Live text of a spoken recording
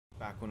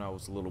Back when I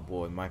was a little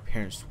boy, my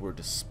parents were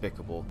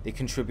despicable. They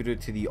contributed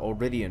to the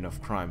already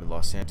enough crime in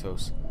Los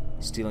Santos,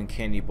 stealing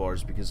candy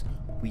bars because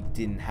we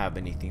didn't have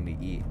anything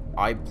to eat.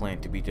 I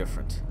plan to be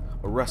different.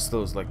 Arrest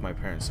those like my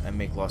parents and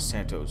make Los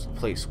Santos a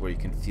place where you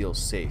can feel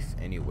safe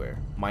anywhere.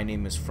 My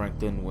name is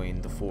Franklin Wayne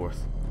IV.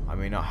 I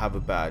may not have a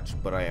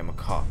badge, but I am a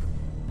cop,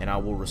 and I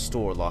will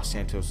restore Los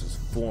Santos'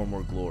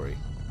 former glory.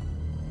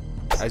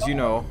 As you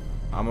know,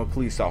 I'm a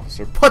police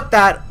officer. Put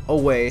that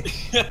away!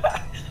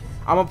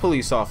 I'm a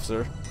police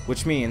officer,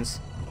 which means...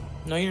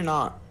 No, you're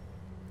not.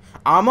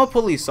 I'm a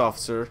police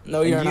officer,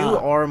 no, you're and you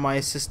not. are my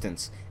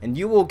assistants, and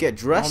you will get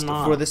dressed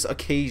for this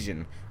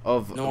occasion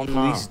of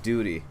police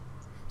duty.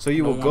 So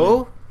you will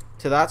go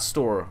to that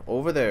store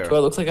over there. Do I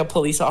look like a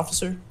police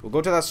officer? We'll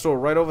go to that store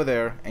right over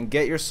there and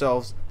get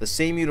yourselves the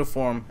same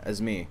uniform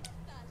as me.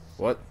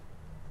 What?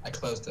 I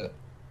closed it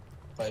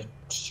by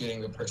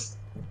shooting the person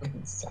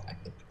inside.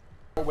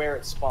 Where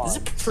it spawns.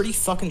 This is a pretty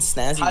fucking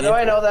snazzy. How do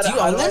I know that? Do you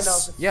own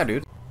this? Yeah,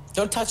 dude.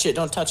 Don't touch it.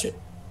 Don't touch it.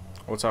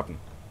 What's happening?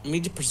 We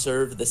need to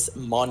preserve this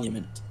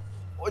monument.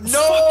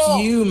 No!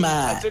 Fuck you,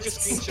 Matt. I took a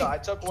screenshot. I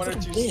took one or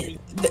two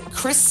screenshots.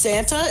 Chris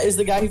Santa is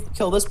the guy who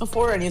killed us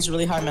before, and he has a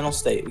really high mental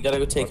state. We gotta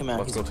go take him out.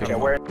 Let's go take Okay,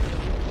 him where? out.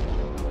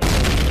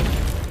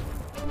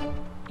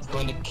 He's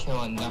going to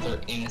kill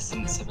another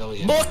innocent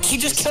civilian. Look, he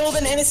just killed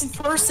an innocent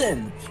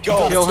person.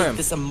 Go. Kill him. Take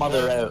this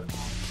mother out.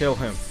 Kill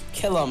him.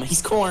 Kill him.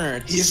 He's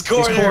cornered. He's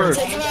cornered. He's cornered.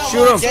 Take him out.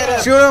 Shoot him. Get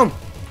him. Shoot him.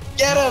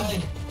 Get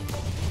him.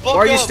 Why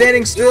are you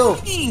standing still?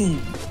 Fucking.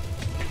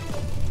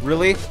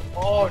 Really?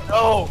 Oh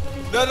no!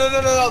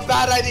 No!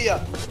 Bad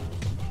idea.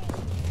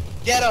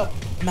 Get him.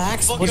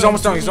 Max, He's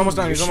almost down. He's almost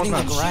down. He's almost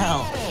down.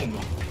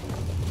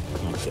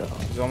 Oh my God.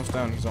 He's almost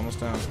down. He's almost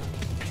down.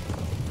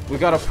 We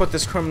gotta put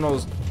this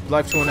criminal's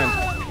life to an end.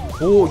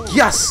 Oh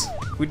yes,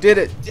 we did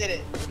it. Did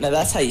it. Now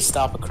that's how you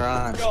stop a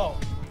crime. Go.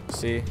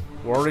 See,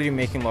 we're already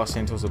making Los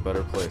Santos a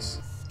better place.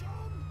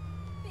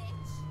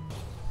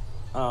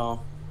 Oh.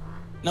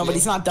 No, but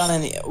he's not done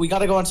any. We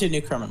gotta go onto a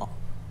new criminal.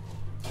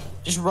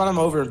 Just run him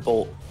over and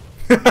bolt.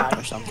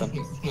 Or something.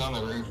 He's on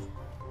the roof.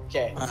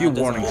 Okay. A few It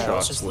doesn't warning matter,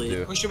 let's shots just will leave.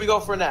 do. Who should we go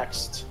for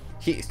next?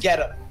 Get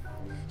him.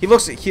 He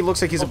looks like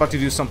he's about to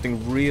do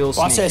something real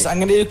Watch sneaky. this. I'm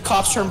gonna do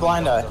cops turn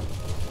blind eye.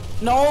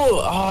 No.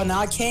 Oh, now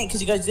I can't because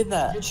you guys did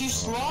that. You're too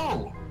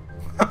slow.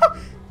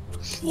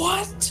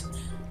 What?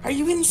 Are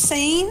you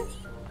insane?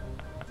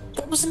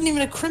 That wasn't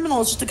even a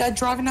criminal. It's just a guy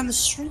driving down the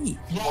street.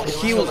 Yeah,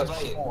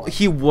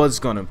 He was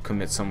gonna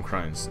commit some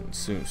crimes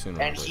sooner or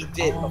And later. he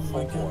did Oh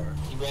my before. God.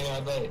 He ran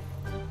out of light.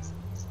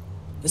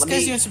 This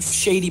guy's doing some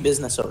shady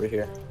business over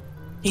here.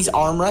 He's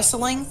arm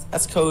wrestling.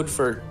 That's code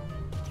for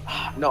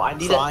No, I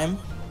need crime.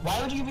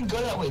 Why would you even go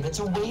that way? That's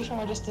away from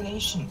our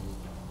destination.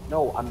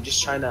 No, I'm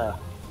just trying to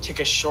take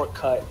a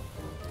shortcut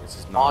This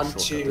is not a onto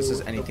shortcut. This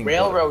is anything the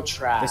railroad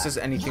track. This is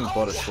anything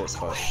but a That's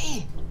shortcut.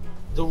 away.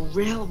 The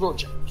railroad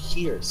track.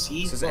 Here,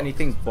 see? This is Look.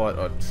 anything but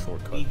a Be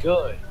shortcut.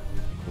 good.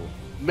 Cool.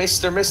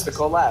 Mr.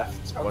 Mystical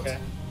left. What? Okay.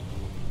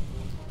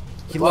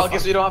 He Well, I left.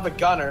 guess we don't have a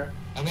gunner.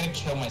 I'm gonna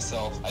kill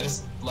myself. I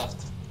just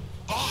left.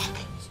 Fuck!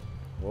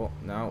 Well,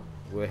 now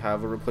we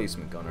have a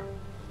replacement gunner.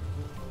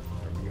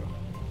 There we go.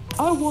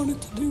 I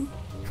wanted to do.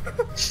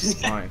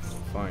 Fine.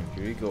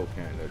 Here you go,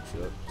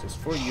 Panda. Just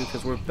for you,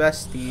 because we're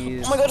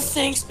besties. Oh my God!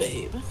 Thanks,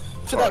 babe.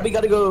 For that, we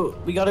gotta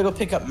go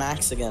pick up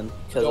Max again.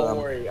 Cause Don't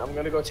worry, I'm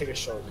gonna go take a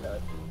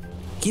shortcut.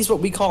 he's what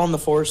we call in the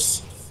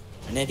force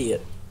an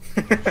idiot.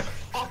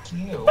 Fuck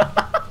you.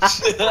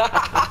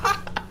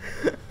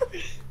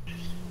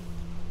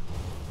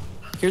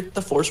 Here at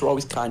the force, we're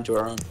always kind to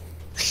our own.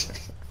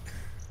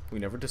 We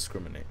never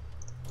discriminate.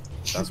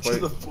 That's why.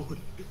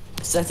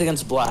 Except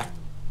against black.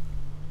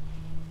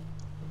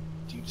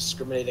 Do you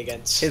discriminate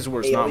against His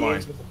words, aliens not mine.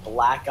 with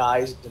black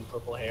eyes and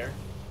purple hair?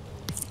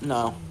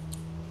 No.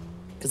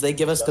 Because they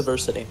give us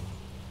diversity.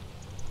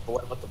 But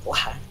what about the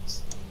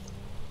blacks?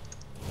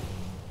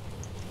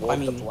 I What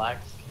mean- the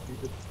blacks do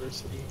the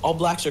diversity? All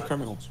blacks are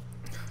criminals.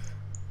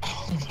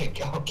 Oh my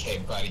God. Okay,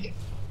 buddy.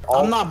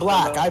 I'm not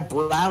black. I have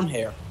brown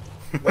hair.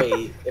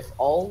 Wait, if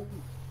all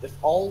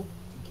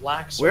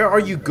blacks. Where are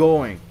you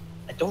going?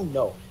 I don't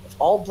know. If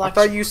all I blacks.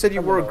 thought you said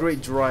you were a criminals-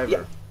 great driver.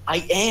 Yeah,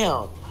 I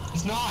am.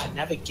 He's not.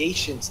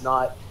 Navigation's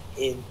not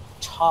in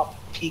top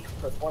peak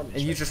performance.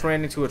 And you right just now.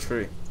 ran into a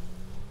tree.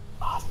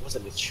 Ah, it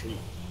wasn't a tree.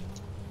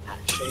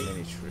 Actually.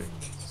 Any tree.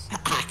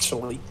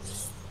 Actually.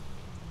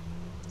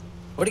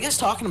 What are you guys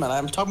talking about?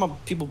 I'm talking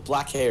about people with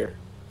black hair.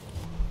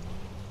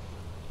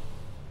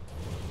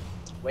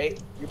 Wait,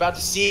 you're about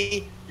to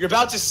see. You're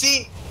about to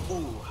see.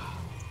 Ooh,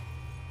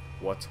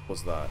 What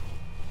was that?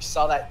 you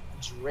saw that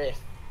drift.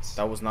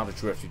 That was not a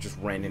drift. You just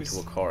ran It into a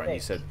was car and you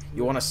thick. said,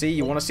 "You want to see?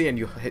 You want to see?" And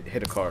you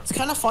hit a car. It's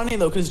kind of funny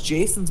though, because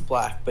Jason's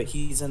black, but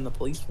he's in the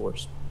police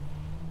force.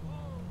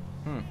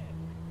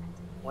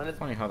 One of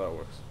Funny how that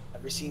works.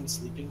 ever seen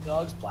Sleeping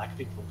Dogs? Black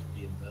people could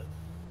be in the.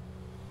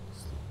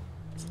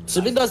 So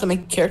it does the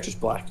main character's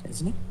black,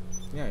 isn't he?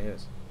 Yeah, he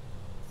is.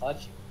 I thought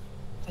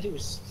he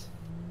was.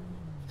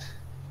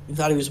 You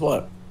thought he was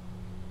what?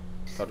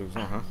 Thought it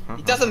was.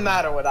 It doesn't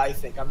matter what I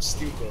think. I'm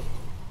stupid.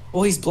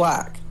 Well, he's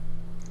black.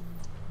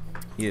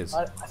 He is.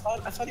 I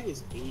thought he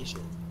was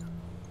Asian.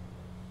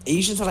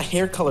 Asians have a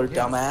hair color,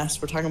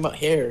 dumbass. We're talking about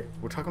hair.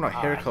 We're talking about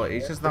hair color.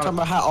 Asians We're not. talking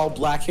about how all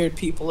black-haired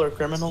people are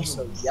criminals.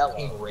 So Fucking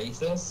yellow.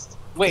 racist.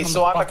 Wait, On so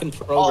the I'm fucking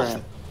a,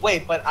 program.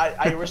 wait, but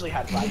I originally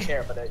had black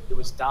hair, but it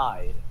was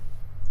dyed.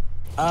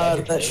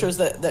 That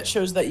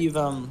shows that you've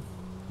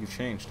You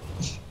changed.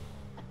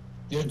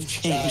 You're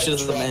changed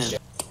as a man.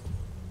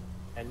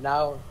 And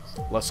now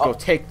Let's go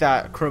take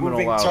that criminal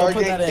moving out. target.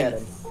 Put that Get in.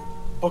 him.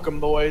 Book 'em,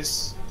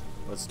 boys.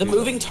 Let's The do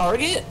moving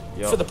target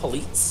Yup. for the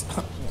police.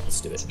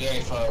 Let's do It's it. very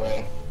far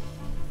away.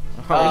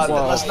 that.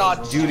 then let's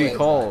not do Duty it.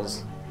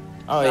 calls.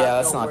 Oh Nah, yeah,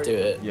 let's don't not do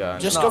worry. it. Yeah.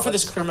 Just No, go for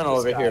this let's criminal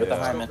over this here guy. with the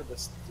Yeah. hymen.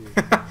 Let's go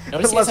for this dude.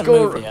 Notice he let's hasn't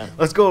go. moved yet.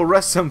 Let's go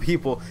arrest some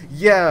people.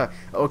 Yeah.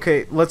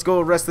 Okay. Let's go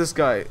arrest this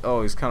guy.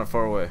 Oh, he's kind of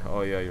far away.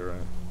 Oh yeah, you're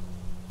right.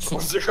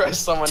 Let's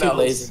arrest someone Too else.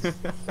 lazy.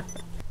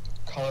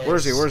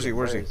 Where's he? Where's he?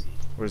 Where's he?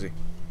 Where's he?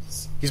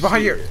 He's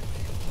behind here.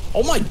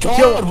 Oh my Kill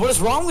god, him. what is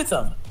wrong with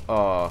him?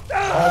 Oh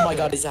my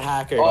god, he's a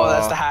hacker. Oh,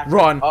 that's the hacker.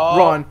 Run, Oh,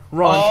 run,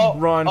 run, oh,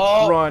 run,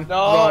 oh, run, no,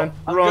 run,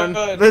 I'm run.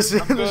 good, This I'm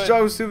this good.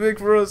 job was too big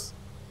for us.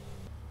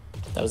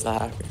 That was the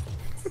hacker.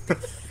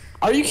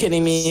 Are you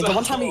kidding me? The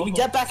one time we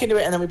get back into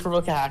it and then we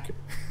provoke a hacker.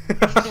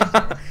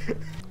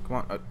 Come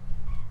on,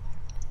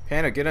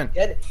 Panda, get in.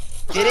 Get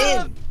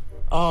in.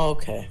 Oh,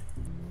 okay.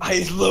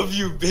 I love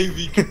you,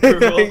 baby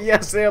girl.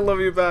 Yes, say I love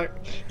you back.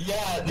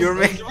 Yeah, You're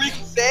this- me. Rick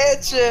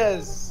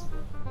Sanchez.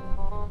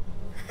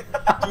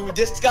 Dude,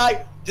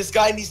 this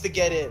guy needs to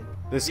get in.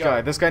 This Yo,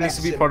 guy needs to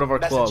be message part him, of our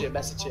message club. Him,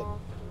 message him.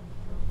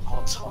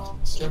 Oh, Tom,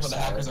 Careful, the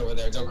hacker's over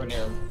there. Don't go near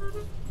him.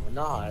 We're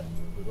not.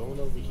 We're going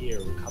over here.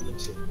 We're coming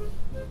to.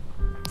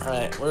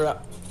 Alright, we're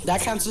up.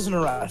 That counts as an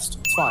arrest.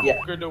 It's fine. Yeah.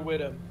 We're gonna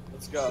win him.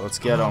 Let's go. Let's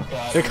get Oh them. my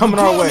God. They're coming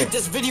We're our gonna way. make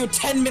this video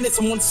 10 minutes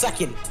and 1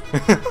 second.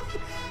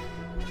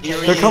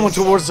 They're coming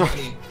towards our.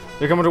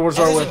 They're coming towards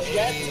our There's way. a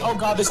jet. Oh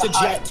god, there's a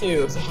jet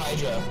too. It's a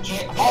Hydra.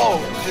 Oh,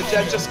 the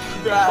jet just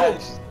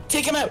crashed.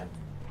 Take him out.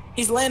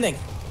 He's landing.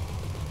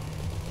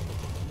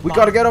 We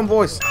gotta get them,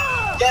 boys.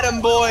 Get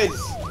him, boys.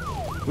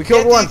 We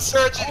killed Get one. the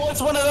insurgent. Oh,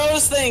 it's one of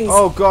those things.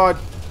 Oh god.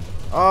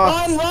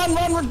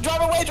 Run,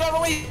 drive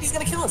away, He's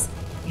gonna kill us.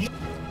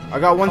 I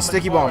got one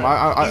sticky bomb.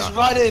 He's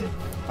running.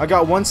 I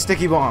got one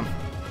sticky bomb.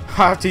 I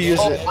have to use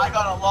Oh, it. I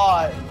got a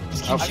lot.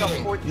 Just I keep got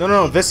shooting. 14.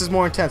 No, this is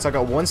more intense. I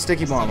got one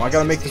sticky bomb. I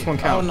gotta make this one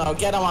Oh count. no,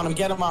 get him on him,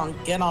 get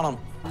on him.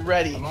 I'm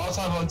ready. I'm all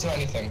time won't do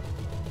anything.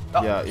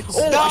 Yeah, it's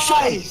Oh, I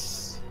shot him.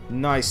 Nice.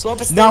 nice. Blow up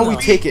his Now thing, we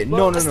though. take it. Blow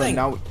No, up no, his no. thing.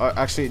 Now,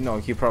 actually, no.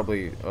 He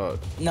probably.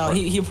 No,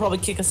 he'll probably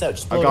kick us out.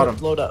 Just I blow got it up, him.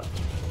 blow it up.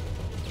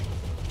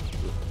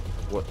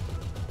 What?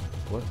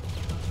 What?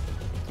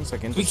 1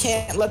 second. We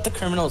can't let the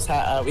criminals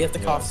we have to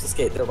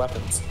confiscate their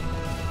weapons.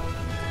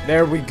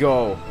 There we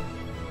go.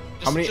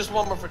 How many? Just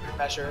one more for good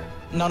measure.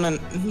 No,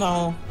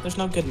 there's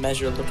no good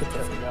measure. Look at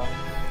There we that. go.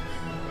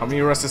 How many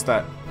arrests is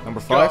that? Number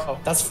 5? Go.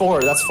 That's four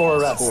arrests.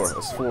 4.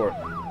 That's 4.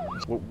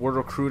 We're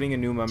recruiting a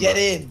new member. Get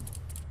in.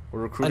 We're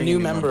A recruiting new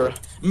member.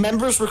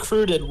 Members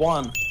recruited,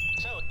 1.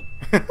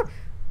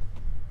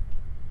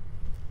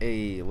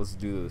 Hey, let's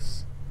do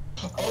this.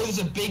 Oh, there's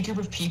a big group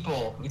of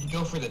people. We can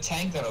go for the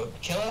tank that'll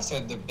kill us, or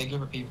the big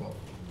group of people.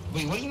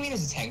 Wait, what do you mean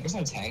there's a tank? There's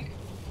no tank.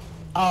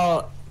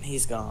 Oh,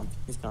 he's gone.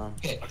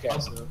 Okay, Okay, I'll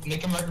so-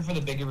 make a marker for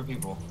the big group of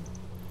people.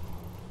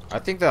 I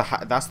think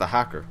that's the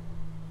hacker.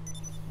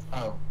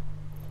 Oh,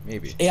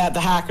 Maybe. Yeah,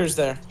 the hacker's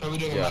there. probably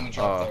doing Yeah, a money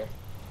drop there.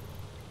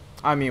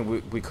 I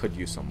mean, we could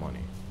use some money.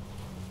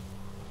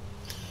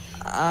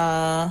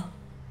 I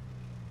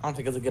don't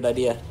think it's a good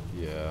idea.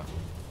 Yeah.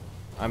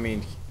 I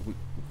mean, we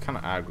kind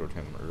of aggroed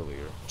him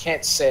earlier.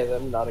 Can't say that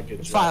I'm not a good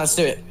It's fine, let's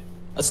do it.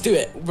 Let's do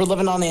it. We're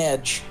living on the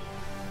edge.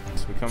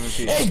 So we come in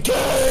peace.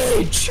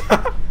 Engage!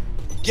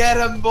 Get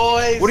him,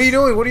 boys. What are you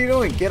doing? What are you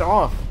doing? Get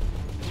off.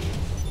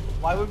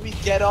 Why would we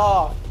get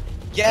off?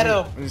 Get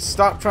him.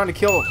 Stop trying to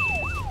kill.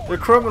 They're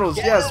criminals,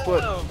 Get yes,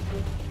 but him.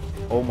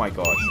 oh my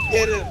god.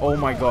 Get him. Oh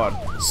my god.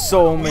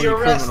 So many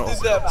arrested criminals.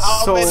 them.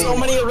 How So many? So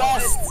many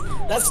arrests.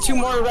 That's 2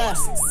 more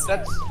arrests.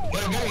 That's Go,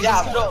 yeah,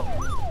 let's go.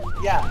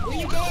 no, yeah. Where are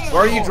you going? Why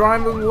are you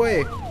driving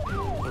away?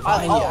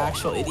 Fine, you oh.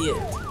 actual idiot.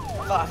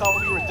 I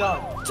thought we were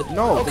done.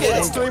 No. Okay, this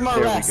that's ain't- 3 more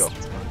there arrests. we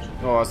go.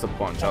 No, that's a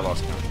bunch. I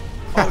lost count.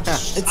 Oh,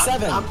 just, It's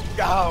 7. I'm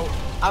out.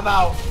 I'm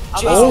out.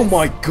 I'm Oh out.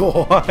 my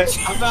god.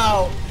 I'm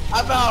out.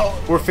 I'm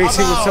out. We're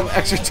facing I'm with out. some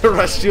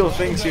extraterrestrial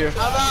things here. I'm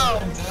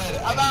out. I'm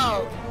dead. I'm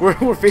out.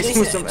 We're facing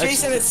with some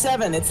Jason, it's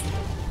 7. It's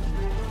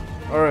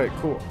Alright,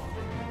 cool.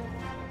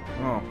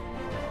 Oh.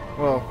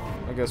 Well,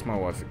 I guess my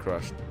wife had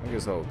crashed. I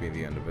guess that would be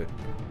the end of it.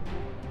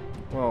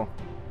 Well,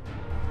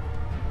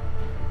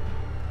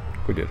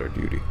 we did our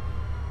duty.